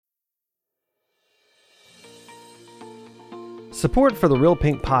Support for the Real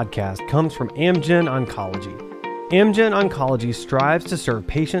Pink podcast comes from Amgen Oncology. Amgen Oncology strives to serve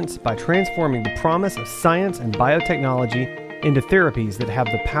patients by transforming the promise of science and biotechnology into therapies that have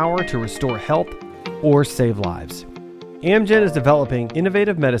the power to restore health or save lives. Amgen is developing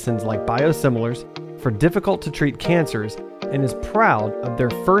innovative medicines like biosimilars for difficult-to-treat cancers and is proud of their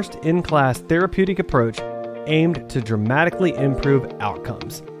first-in-class therapeutic approach aimed to dramatically improve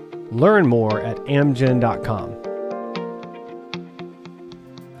outcomes. Learn more at amgen.com.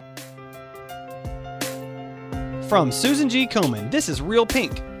 From Susan G. Komen, this is Real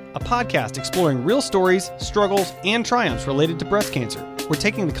Pink, a podcast exploring real stories, struggles, and triumphs related to breast cancer. We're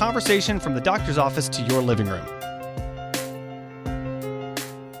taking the conversation from the doctor's office to your living room.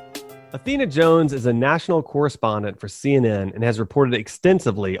 Athena Jones is a national correspondent for CNN and has reported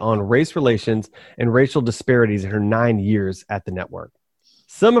extensively on race relations and racial disparities in her 9 years at the network.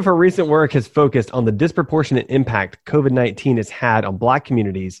 Some of her recent work has focused on the disproportionate impact COVID-19 has had on Black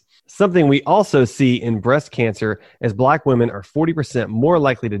communities, something we also see in breast cancer, as Black women are 40% more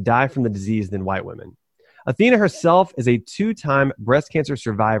likely to die from the disease than white women. Athena herself is a two-time breast cancer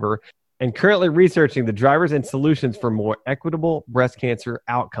survivor and currently researching the drivers and solutions for more equitable breast cancer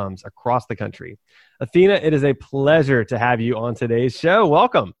outcomes across the country. Athena, it is a pleasure to have you on today's show.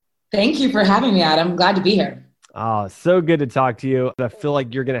 Welcome. Thank you for having me, Adam. Glad to be here. Oh, so good to talk to you. I feel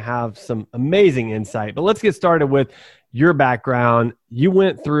like you're going to have some amazing insight, but let's get started with your background. You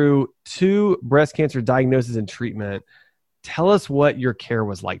went through 2 breast cancer diagnoses and treatment. Tell us what your care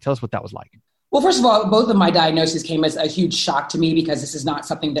was like. Tell us what that was like. Well, first of all, both of my diagnoses came as a huge shock to me because this is not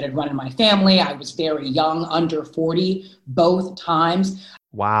something that had run in my family. I was very young, under 40, both times.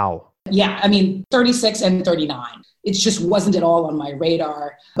 Wow. Yeah, 36 and 39. It just wasn't at all on my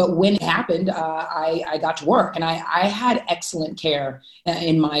radar. But when it happened, I got to work and I had excellent care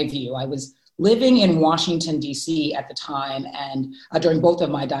in my view. I was living in Washington, D.C. at the time and during both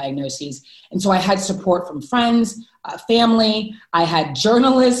of my diagnoses. And so I had support from friends, family. I had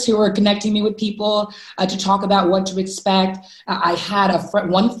journalists who were connecting me with people to talk about what to expect. I had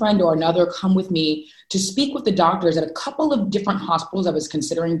one friend or another come with me to speak with the doctors at a couple of different hospitals I was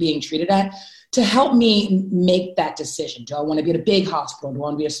considering being treated at to help me make that decision. Do I want to be at a big hospital? Do I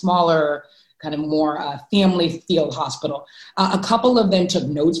want to be a smaller, kind of more family field hospital? A couple of them took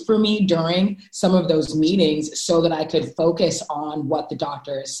notes for me during some of those meetings so that I could focus on what the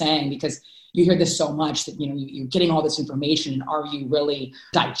doctor is saying, because you hear this so much that, you're getting all this information and are you really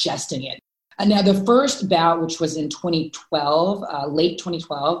digesting it? Now, the first bout, which was in 2012, late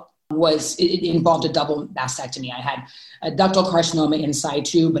 2012, it involved a double mastectomy. I had a ductal carcinoma in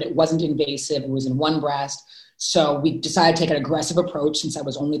situ, but it wasn't invasive. It was in one breast. So we decided to take an aggressive approach since I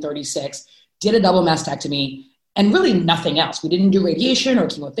was only 36, did a double mastectomy, and really nothing else. We didn't do radiation or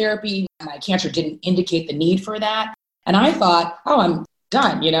chemotherapy. My cancer didn't indicate the need for that. And I thought, I'm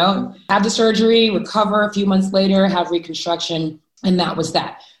done, have the surgery, recover a few months later, have reconstruction, and that was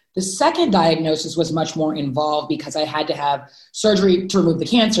that. The second diagnosis was much more involved because I had to have surgery to remove the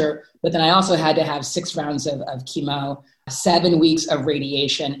cancer, but then I also had to have 6 rounds of chemo, 7 weeks of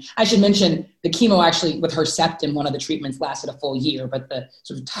radiation. I should mention the chemo actually with Herceptin, one of the treatments, lasted a full year, but the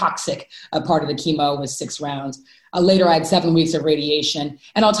sort of toxic part of the chemo was 6 rounds. Later, I had 7 weeks of radiation.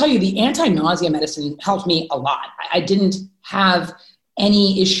 And I'll tell you, the anti-nausea medicine helped me a lot. I didn't have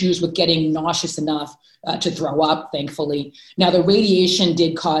any issues with getting nauseous enough to throw up, thankfully. Now, the radiation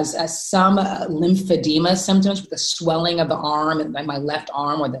did cause some lymphedema symptoms with the swelling of the arm and my left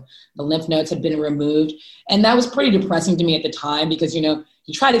arm where the lymph nodes had been removed. And that was pretty depressing to me at the time because, you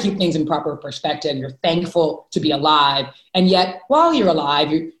try to keep things in proper perspective. You're thankful to be alive. And yet, while you're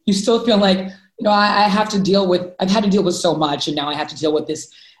alive, you still feel like, I've had to deal with so much, and now I have to deal with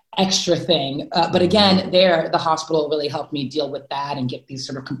this extra thing. But again, the hospital really helped me deal with that and get these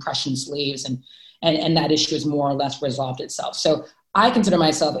sort of compression sleeves and that issue is more or less resolved itself. So I consider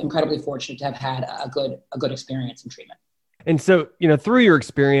myself incredibly fortunate to have had a good experience in treatment. And so, through your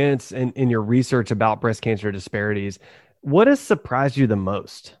experience and in your research about breast cancer disparities, what has surprised you the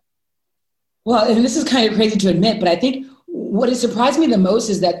most? Well, and this is kind of crazy to admit, but I think what has surprised me the most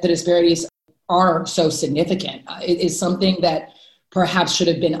is that the disparities are so significant. It is something that perhaps should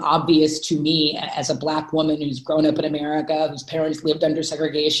have been obvious to me as a Black woman who's grown up in America, whose parents lived under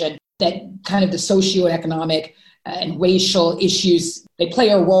segregation, that kind of the socioeconomic and racial issues, they play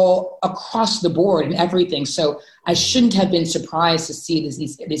a role across the board in everything. So I shouldn't have been surprised to see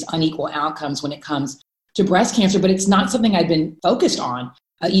these unequal outcomes when it comes to breast cancer, but it's not something I've been focused on,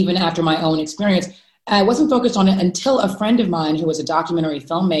 even after my own experience. I wasn't focused on it until a friend of mine who was a documentary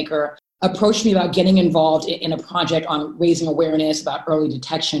filmmaker approached me about getting involved in a project on raising awareness about early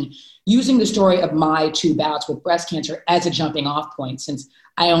detection, using the story of my 2 bouts with breast cancer as a jumping off point, since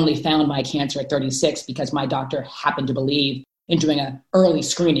I only found my cancer at 36 because my doctor happened to believe in doing an early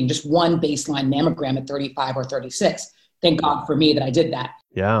screening, just one baseline mammogram at 35 or 36. Thank God for me that I did that.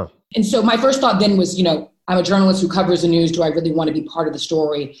 Yeah. And so my first thought then was, I'm a journalist who covers the news. Do I really want to be part of the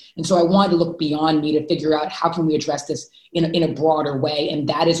story? And so I wanted to look beyond me to figure out how can we address this in a broader way. And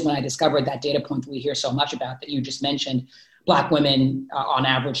that is when I discovered that data point that we hear so much about that you just mentioned. Black women, on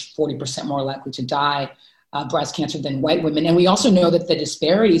average, 40% more likely to die breast cancer than white women. And we also know that the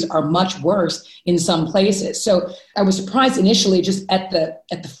disparities are much worse in some places. So I was surprised initially just at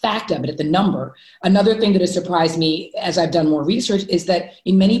the fact of it, at the number. Another thing that has surprised me as I've done more research is that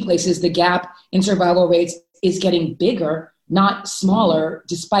in many places, the gap in survival rates is getting bigger, not smaller,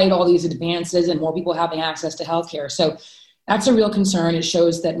 despite all these advances and more people having access to healthcare. So that's a real concern. It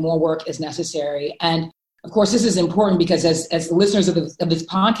shows that more work is necessary. And of course, this is important because as the listeners of this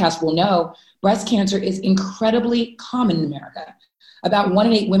podcast will know, breast cancer is incredibly common in America. About 1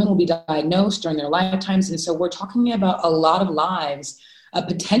 in 8 women will be diagnosed during their lifetimes. And so we're talking about a lot of lives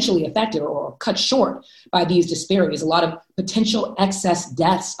potentially affected or cut short by these disparities, a lot of potential excess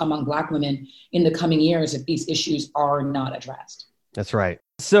deaths among Black women in the coming years if these issues are not addressed. That's right.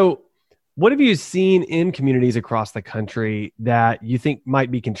 So what have you seen in communities across the country that you think might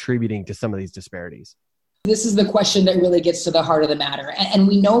be contributing to some of these disparities? This is the question that really gets to the heart of the matter. And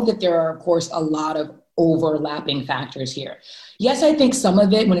we know that there are, of course, a lot of overlapping factors here. Yes, I think some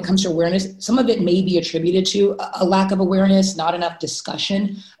of it, when it comes to awareness, some of it may be attributed to a lack of awareness, not enough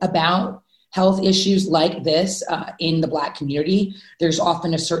discussion about health issues like this in the Black community. There's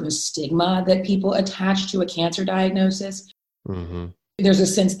often a certain stigma that people attach to a cancer diagnosis. Mm-hmm. There's a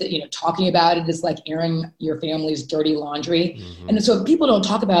sense that, talking about it is like airing your family's dirty laundry. Mm-hmm. And so if people don't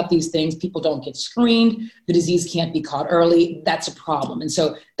talk about these things, people don't get screened, the disease can't be caught early, that's a problem. And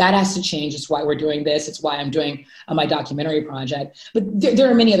so that has to change. It's why we're doing this. It's why I'm doing my documentary project. But there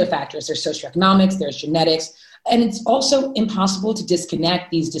are many other factors. There's socioeconomics, there's genetics, and it's also impossible to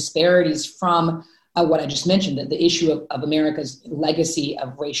disconnect these disparities from what I just mentioned, the issue of America's legacy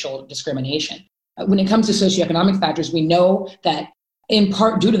of racial discrimination. When it comes to socioeconomic factors, we know that in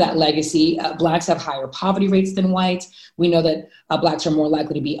part due to that legacy, Blacks have higher poverty rates than whites. We know that Blacks are more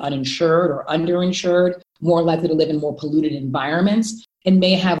likely to be uninsured or underinsured, more likely to live in more polluted environments, and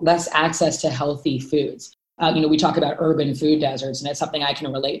may have less access to healthy foods. We talk about urban food deserts, and that's something I can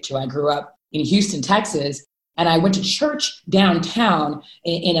relate to. I grew up in Houston, Texas, and I went to church downtown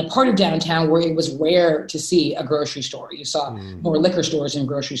in a part of downtown where it was rare to see a grocery store. You saw more liquor stores than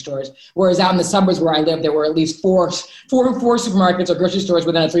grocery stores. Whereas out in the suburbs where I lived, there were at least four supermarkets or grocery stores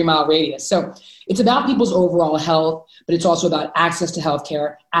within a 3-mile radius. So it's about people's overall health, but it's also about access to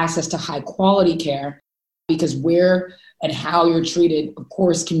healthcare, access to high quality care, because where and how you're treated, of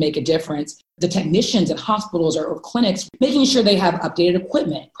course, can make a difference. The technicians at hospitals or clinics, making sure they have updated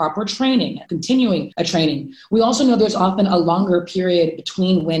equipment, proper training, continuing a training. We also know there's often a longer period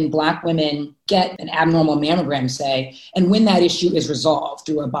between when Black women get an abnormal mammogram, say, and when that issue is resolved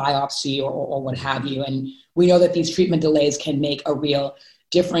through a biopsy or what have you. And we know that these treatment delays can make a real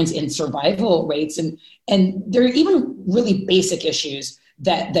difference in survival rates. And there are even really basic issues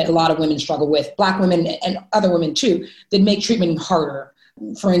that a lot of women struggle with, Black women and other women too, that make treatment harder.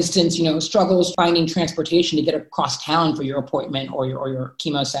 For instance, struggles finding transportation to get across town for your appointment or your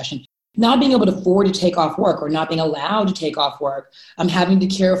chemo session, not being able to afford to take off work or not being allowed to take off work, having to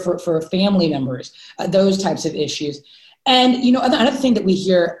care for family members, those types of issues. And, another thing that we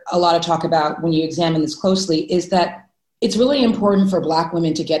hear a lot of talk about when you examine this closely is that it's really important for Black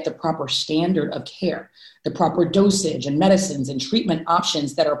women to get the proper standard of care, the proper dosage and medicines and treatment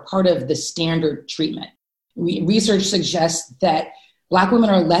options that are part of the standard treatment. Research suggests that Black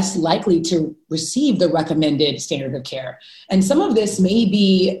women are less likely to receive the recommended standard of care. And some of this may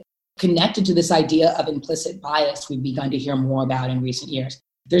be connected to this idea of implicit bias we've begun to hear more about in recent years.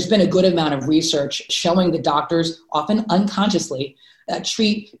 There's been a good amount of research showing that doctors often unconsciously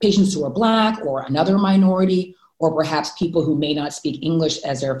treat patients who are Black or another minority, or perhaps people who may not speak English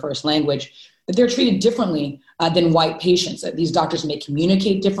as their first language, that they're treated differently than white patients. These doctors may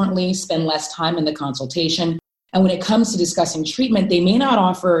communicate differently, spend less time in the consultation. And when it comes to discussing treatment, they may not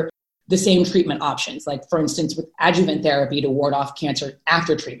offer the same treatment options, like, for instance, with adjuvant therapy to ward off cancer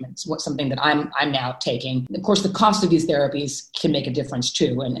after treatment, something that I'm now taking. Of course, the cost of these therapies can make a difference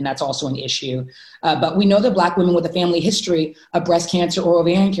too, and that's also an issue. But we know that Black women with a family history of breast cancer or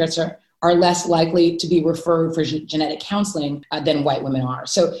ovarian cancer are less likely to be referred for genetic counseling than white women are.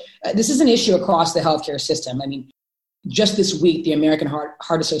 So this is an issue across the healthcare system. Just this week, the American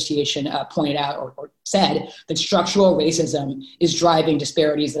Heart Association pointed out or said that structural racism is driving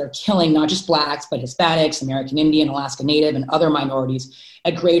disparities that are killing not just Blacks, but Hispanics, American Indian, Alaska Native, and other minorities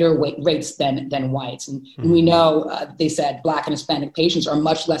at greater rates than whites. And we know, they said, Black and Hispanic patients are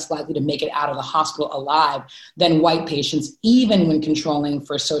much less likely to make it out of the hospital alive than white patients, even when controlling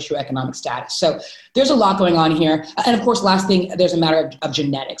for socioeconomic status. So there's a lot going on here. And of course, last thing, there's a matter of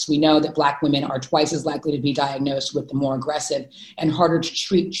genetics. We know that Black women are twice as likely to be diagnosed with the more aggressive and harder to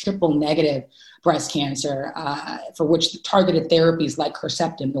treat triple negative breast cancer, for which the targeted therapies like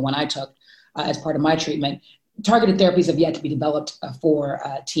Herceptin, the one I took as part of my treatment, targeted therapies have yet to be developed for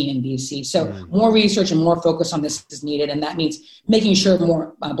TNBC. So more research and more focus on this is needed. And that means making sure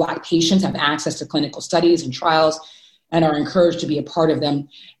more Black patients have access to clinical studies and trials and are encouraged to be a part of them.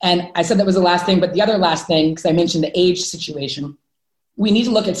 And I said that was the last thing, but the other last thing, because I mentioned the age situation, we need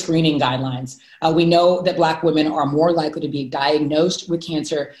to look at screening guidelines. We know that Black women are more likely to be diagnosed with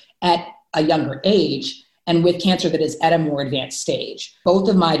cancer at a younger age, and with cancer that is at a more advanced stage. Both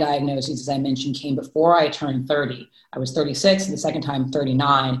of my diagnoses, as I mentioned, came before I turned 30. I was 36, and the second time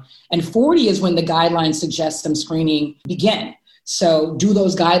 39. And 40 is when the guidelines suggest some screening begin. So do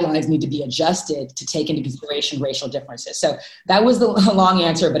those guidelines need to be adjusted to take into consideration racial differences? So that was the long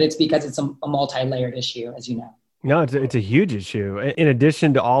answer, but it's because it's a multi-layered issue, as you know. No, it's a huge issue. In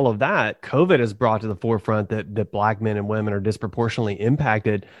addition to all of that, COVID has brought to the forefront that Black men and women are disproportionately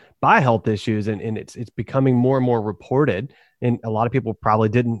impacted by health issues, and it's becoming more and more reported. And a lot of people probably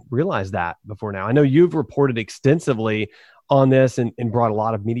didn't realize that before now. I know you've reported extensively on this and brought a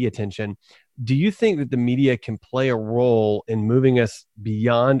lot of media attention. Do you think that the media can play a role in moving us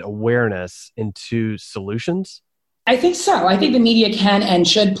beyond awareness into solutions? I think so. I think the media can and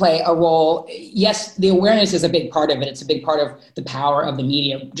should play a role. Yes, the awareness is a big part of it. It's a big part of the power of the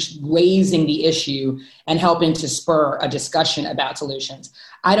media, just raising the issue and helping to spur a discussion about solutions.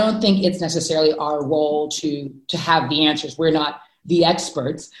 I don't think it's necessarily our role to have the answers. We're not the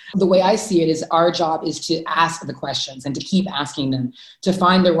experts. The way I see it is our job is to ask the questions and to keep asking them, to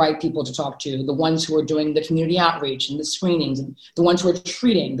find the right people to talk to, the ones who are doing the community outreach and the screenings, and the ones who are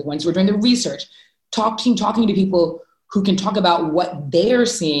treating, the ones who are doing the research. Talking to people who can talk about what they're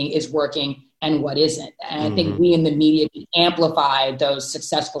seeing is working and what isn't. And I think we in the media can amplify those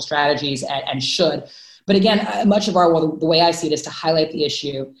successful strategies and should. But again, much of our role, the way I see it, is to highlight the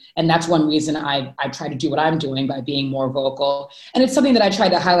issue. And that's one reason I try to do what I'm doing by being more vocal. And it's something that I try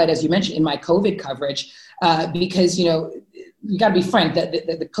to highlight, as you mentioned, in my COVID coverage, because, you got to be frank,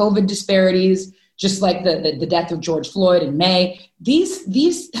 the COVID disparities, just like the death of George Floyd in May,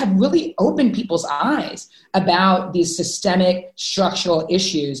 these have really opened people's eyes about these systemic structural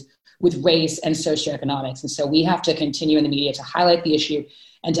issues with race and socioeconomics. And so we have to continue in the media to highlight the issue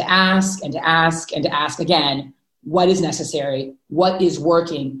and to ask and to ask and to ask again, what is necessary, what is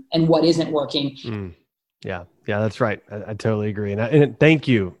working, and what isn't working. Yeah, that's right. I totally agree. And thank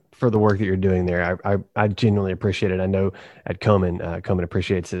you for the work that you're doing there. I genuinely appreciate it. I know at Komen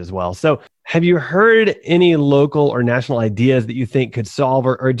appreciates it as well. So have you heard any local or national ideas that you think could solve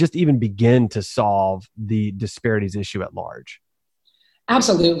or just even begin to solve the disparities issue at large?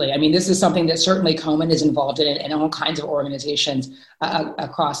 Absolutely. I mean, this is something that certainly Komen is involved in all kinds of organizations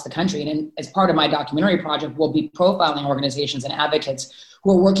across the country. And as part of my documentary project, we'll be profiling organizations and advocates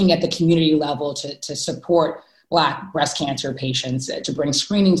who are working at the community level to support Black breast cancer patients, to bring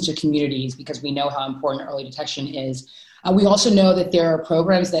screenings to communities, because we know how important early detection is. We also know that there are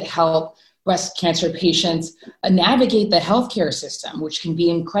programs that help breast cancer patients navigate the healthcare system, which can be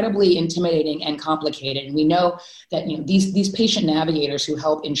incredibly intimidating and complicated. And we know that these patient navigators who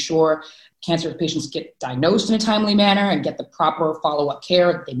help ensure cancer patients get diagnosed in a timely manner and get the proper follow-up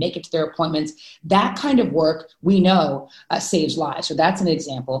care, they make it to their appointments. That kind of work, we know, saves lives. So that's an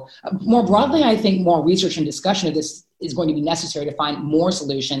example. More broadly, I think more research and discussion of this is going to be necessary to find more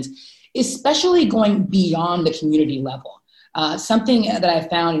solutions, especially going beyond the community level. Something that I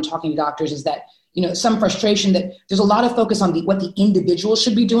found in talking to doctors is that, some frustration that there's a lot of focus on what the individual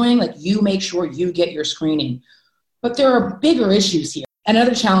should be doing, like you make sure you get your screening. But there are bigger issues here.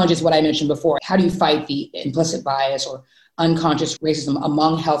 Another challenge is what I mentioned before. How do you fight the implicit bias or unconscious racism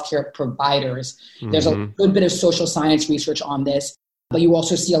among healthcare providers? There's a good bit of social science research on this, but you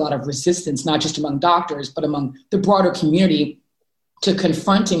also see a lot of resistance, not just among doctors, but among the broader community to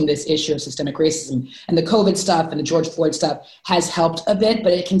confronting this issue of systemic racism. And the COVID stuff and the George Floyd stuff has helped a bit,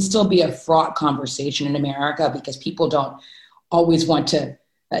 but it can still be a fraught conversation in America because people don't always want to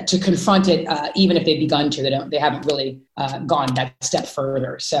confront it, even if they've begun to. They haven't really gone that step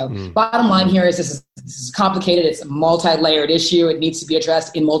further. So bottom line here is this is complicated. It's a multi-layered issue. It needs to be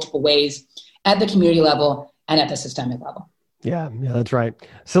addressed in multiple ways at the community level and at the systemic level. Yeah, that's right.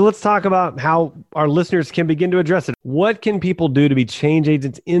 So let's talk about how our listeners can begin to address it. What can people do to be change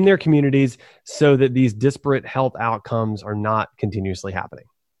agents in their communities so that these disparate health outcomes are not continuously happening?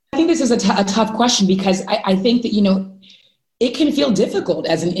 I think this is a tough question, because I think that, it can feel difficult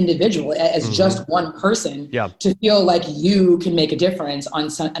as an individual, as just one person, to feel like you can make a difference on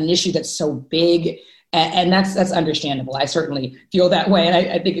an issue that's so big. And that's understandable. I certainly feel that way. And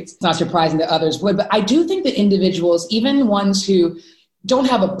I think it's not surprising that others would. But I do think that individuals, even ones who don't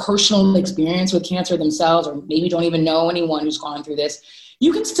have a personal experience with cancer themselves, or maybe don't even know anyone who's gone through this,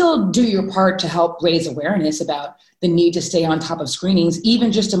 you can still do your part to help raise awareness about the need to stay on top of screenings,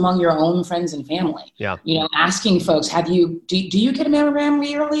 even just among your own friends and family. Yeah. Asking folks, do you get a mammogram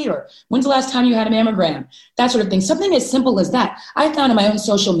yearly, or when's the last time you had a mammogram? That sort of thing. Something as simple as that. I found in my own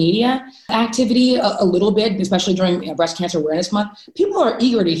social media activity a little bit, especially during Breast Cancer Awareness Month, people are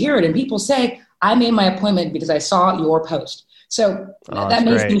eager to hear it. And people say, I made my appointment because I saw your post. So that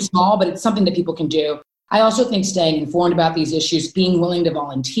may seem small, but it's something that people can do. I also think staying informed about these issues, being willing to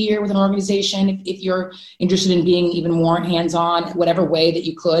volunteer with an organization, if you're interested in being even more hands-on, whatever way that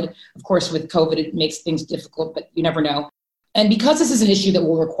you could. Of course, with COVID, it makes things difficult, but you never know. And because this is an issue that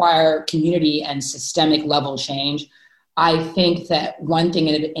will require community and systemic level change, I think that one thing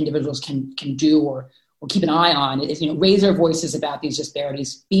individuals can do or keep an eye on is, raise their voices about these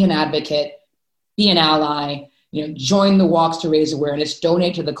disparities, be an advocate, be an ally, join the walks to raise awareness,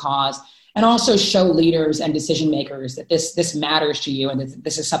 donate to the cause, and also show leaders and decision makers that this matters to you and that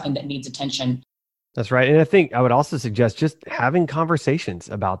this is something that needs attention. That's right. And I think I would also suggest just having conversations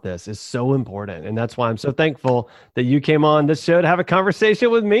about this is so important. And that's why I'm so thankful that you came on this show to have a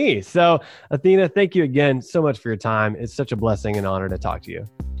conversation with me. So Athena, thank you again so much for your time. It's such a blessing and honor to talk to you.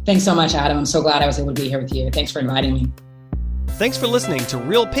 Thanks so much, Adam. I'm so glad I was able to be here with you. Thanks for inviting me. Thanks for listening to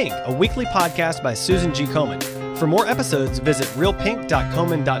Real Pink, a weekly podcast by Susan G. Komen. For more episodes, visit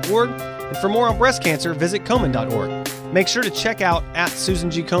realpink.komen.org. And for more on breast cancer, visit Komen.org. Make sure to check out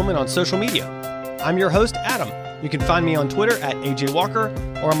 @Susan G. Komen on social media. I'm your host, Adam. You can find me on Twitter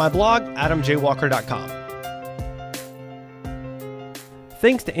 @AJWalker or on my blog, adamjwalker.com.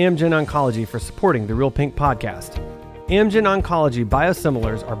 Thanks to Amgen Oncology for supporting the Real Pink podcast. Amgen Oncology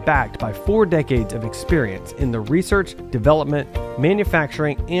biosimilars are backed by 4 decades of experience in the research, development,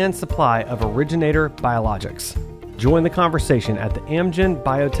 manufacturing, and supply of originator biologics. Join the conversation at the Amgen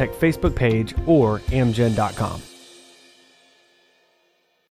Biotech Facebook page or amgen.com.